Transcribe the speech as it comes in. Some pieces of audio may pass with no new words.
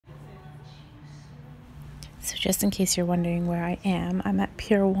So just in case you're wondering where I am, I'm at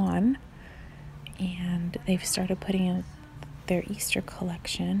Pier 1, and they've started putting out their Easter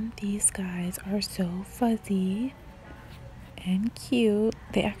collection. These guys are so fuzzy and cute.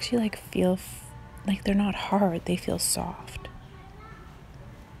 They actually like feel like they're not hard, they feel soft.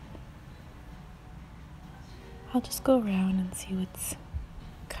 I'll just go around and see what's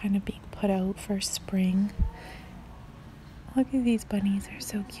kind of being put out for spring. Look at these bunnies, they're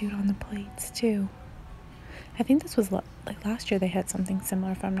so cute on the plates too. I think this was like last year they had something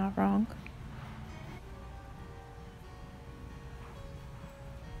similar, if I'm not wrong.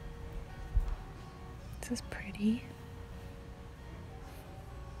 This is pretty.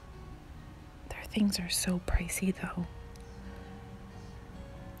 Their things are so pricey though.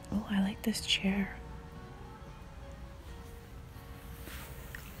 Oh, I like this chair.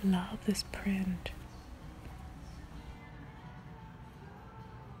 Love this print.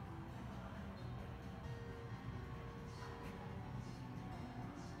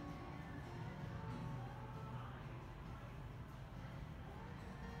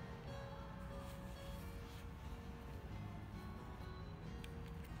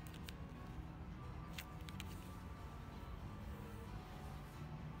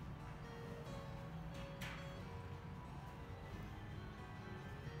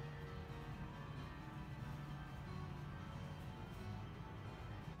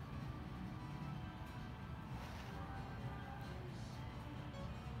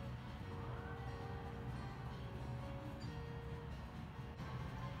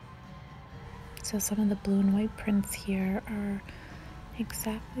 So some of the blue and white prints here are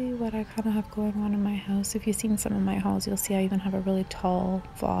exactly what I kind of have going on in my house. If you've seen some of my hauls, you'll see I even have a really tall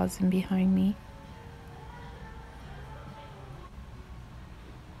vase in behind me.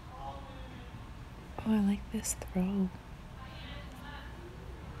 Oh, I like this throw.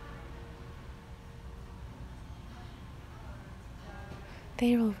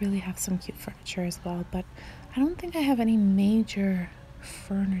 They will really have some cute furniture as well, but I don't think I have any major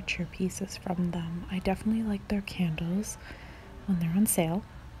furniture pieces from them. I definitely like their candles when they're on sale.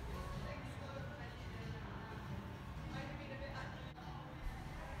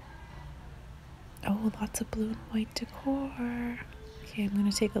 Oh, lots of blue and white decor. Okay, I'm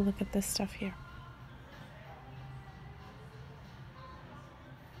gonna take a look at this stuff here.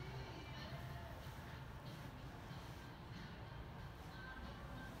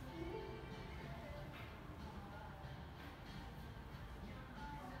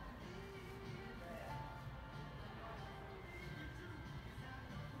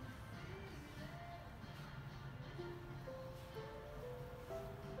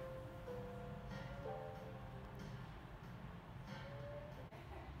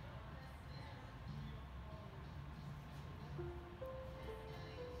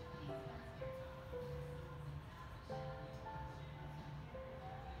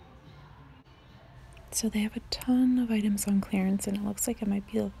 So they have a ton of items on clearance, and it looks like it might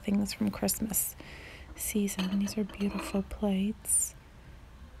be things from Christmas season. These are beautiful plates.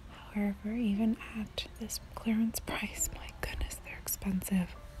 However, even at this clearance price, my goodness, they're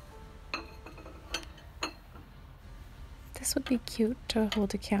expensive. This would be cute to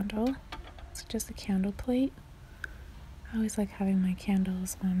hold a candle. It's just a candle plate. I always like having my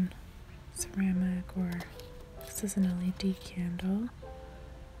candles on ceramic, or this is an LED candle.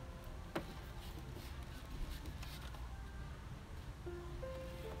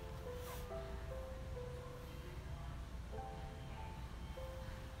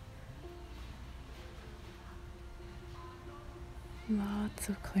 Lots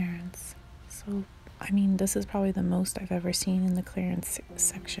of clearance. So, I mean, this is probably the most I've ever seen in the clearance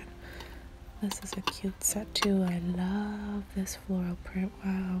section. This is a cute set too. I love this floral print.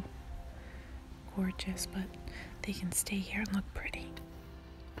 Wow. Gorgeous, but they can stay here and look pretty.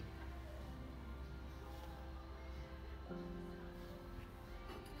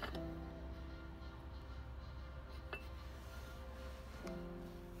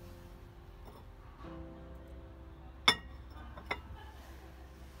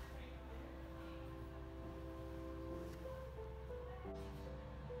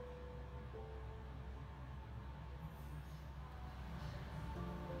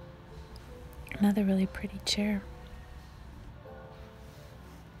 Another really pretty chair.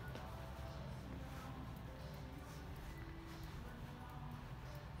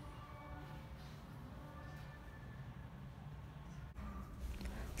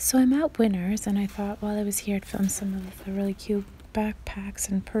 So I'm at Winners, and I thought while I was here I'd film some of the really cute backpacks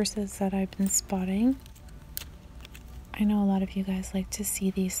and purses that I've been spotting. I know a lot of you guys like to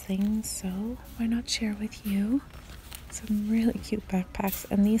see these things, so why not share with you some really cute backpacks.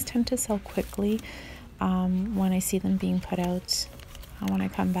 And these tend to sell quickly. When I see them being put out, when I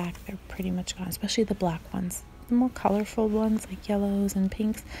come back, they're pretty much gone, especially the black ones. The more colorful ones, like yellows and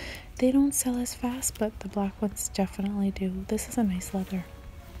pinks, they don't sell as fast, but the black ones definitely do. This is a nice leather.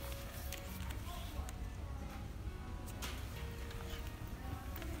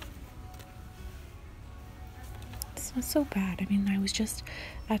 It's not so bad. I mean, I was just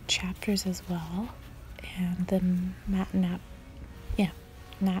at Chapters as well, and the Nat and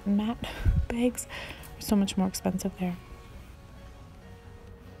Mat bags are so much more expensive there.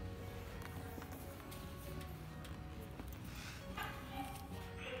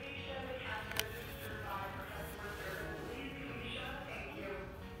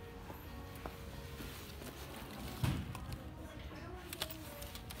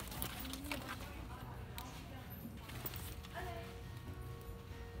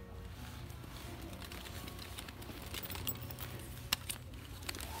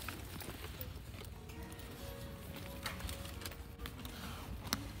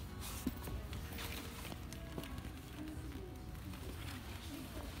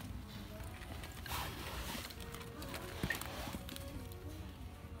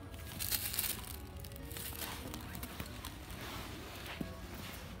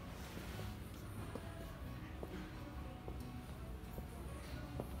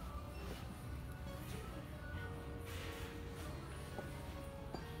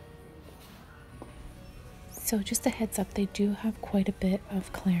 So just a heads up, they do have quite a bit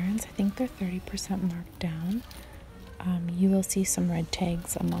of clearance. I think they're 30% marked down. You will see some red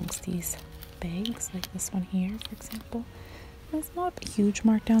tags amongst these bags, like this one here, for example. There's not huge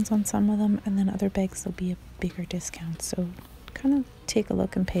markdowns on some of them, and then other bags will be a bigger discount. So kind of take a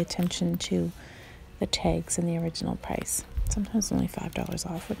look and pay attention to the tags and the original price. Sometimes only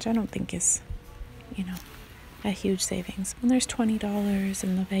 $5 off, which I don't think is, you know, a huge savings. When there's $20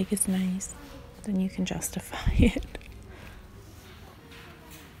 and the bag is nice, then you can justify it.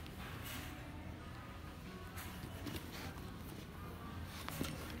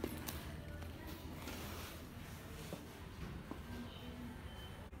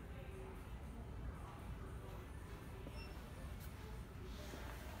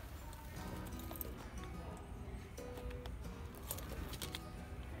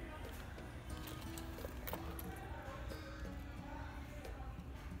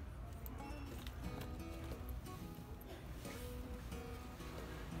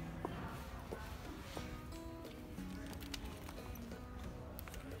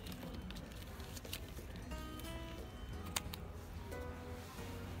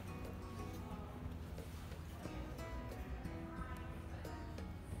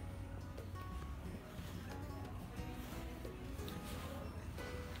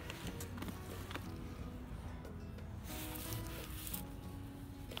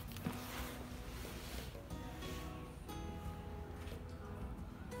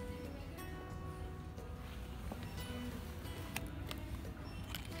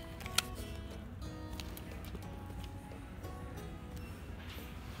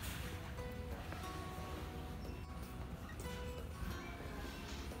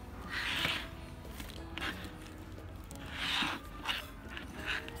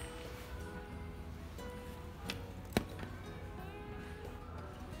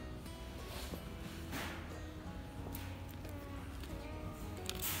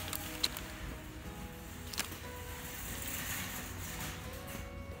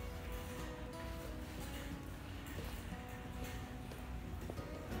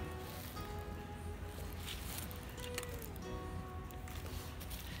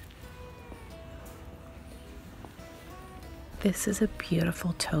 This is a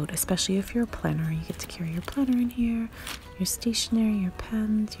beautiful tote, especially if you're a planner. You get to carry your planner in here, your stationery, your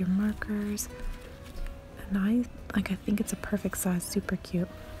pens, your markers. And I think it's a perfect size, super cute.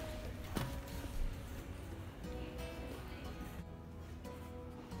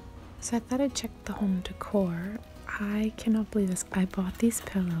 So I thought I'd check the home decor. I cannot believe this. I bought these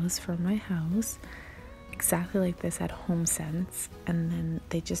pillows for my house, exactly like this at HomeSense, and then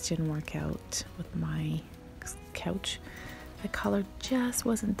they just didn't work out with my couch. The color just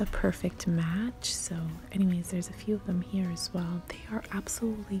wasn't the perfect match. So anyways, there's a few of them here as well. They are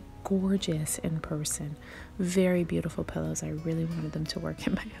absolutely gorgeous in person. Very beautiful pillows. I really wanted them to work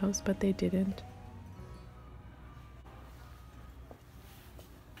in my house, but they didn't.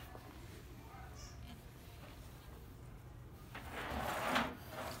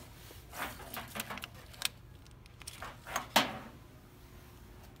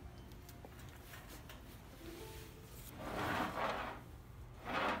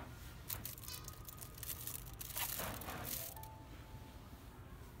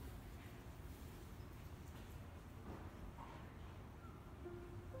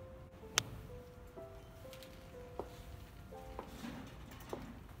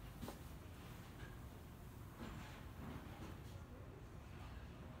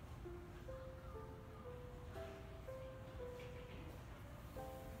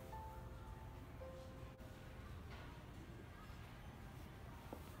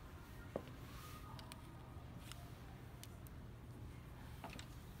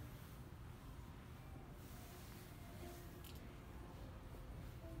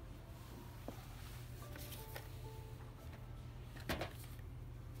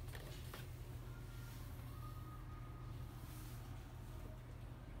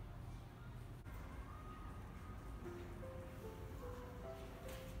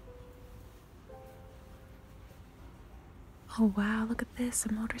 Oh wow, look at this,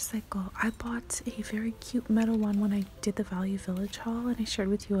 a motorcycle. I bought a very cute metal one when I did the Value Village haul, and I shared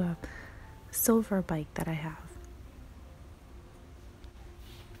with you a silver bike that I have.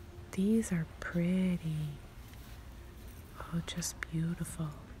 These are pretty. Oh, just beautiful.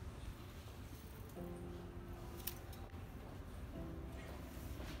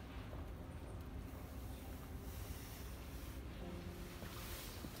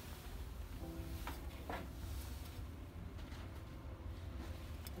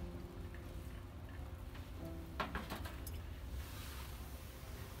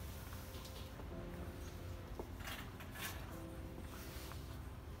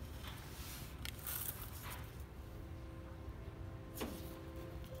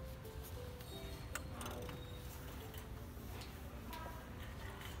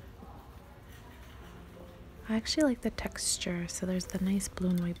 I actually like the texture. So there's the nice blue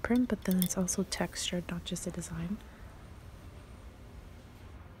and white print, but then it's also textured, not just a design.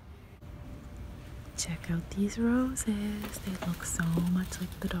 Check out these roses. They look so much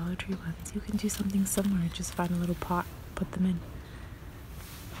like the Dollar Tree ones. You can do something similar. Just find a little pot, put them in.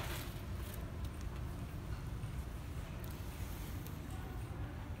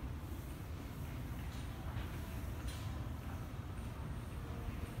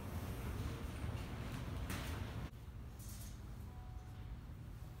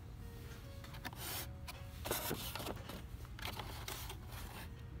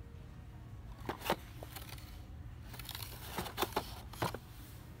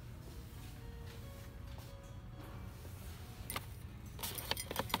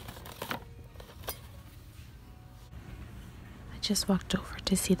 Just walked over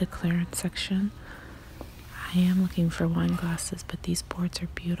to see the clearance section. I am looking for wine glasses, but these boards are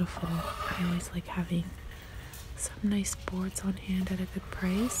beautiful. I always like having some nice boards on hand at a good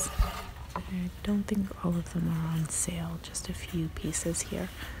price. I don't think all of them are on sale, just a few pieces here.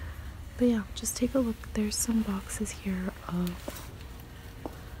 But yeah, just take a look. There's some boxes here of,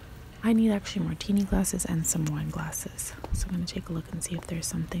 I need actually martini glasses and some wine glasses. So I'm going to take a look and see if there's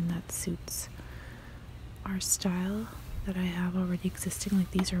something that suits our style that I have already existing.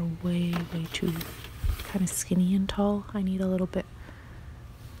 Like these are way too kind of skinny and tall. I need a little bit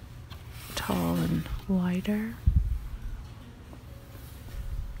tall and wider.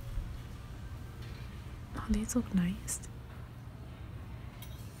 Oh, these look nice.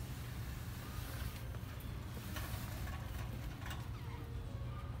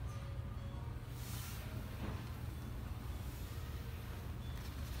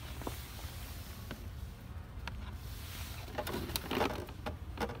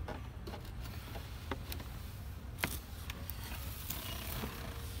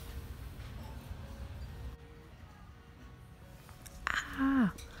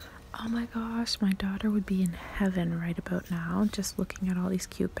 Oh my gosh, my daughter would be in heaven right about now, just looking at all these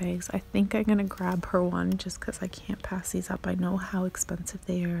cute bags. I think I'm gonna grab her one just because I can't pass these up. I know how expensive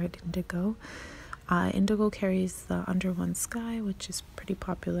they are at Indigo. Indigo carries the Under One Sky, which is pretty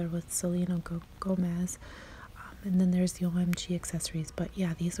popular with Selena Gomez. And then there's the OMG accessories. But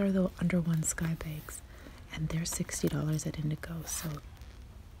yeah, these are the Under One Sky bags. And they're $60 at Indigo. So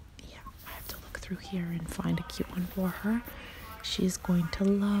yeah, I have to look through here and find a cute one for her. She's going to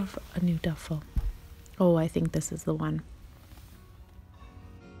love a new duffel. Oh, I think this is the one.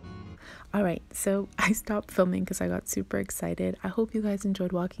 All right, so I stopped filming because I got super excited. I hope you guys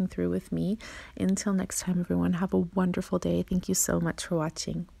enjoyed walking through with me. Until next time, everyone, have a wonderful day. Thank you so much for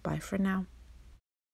watching. Bye for now.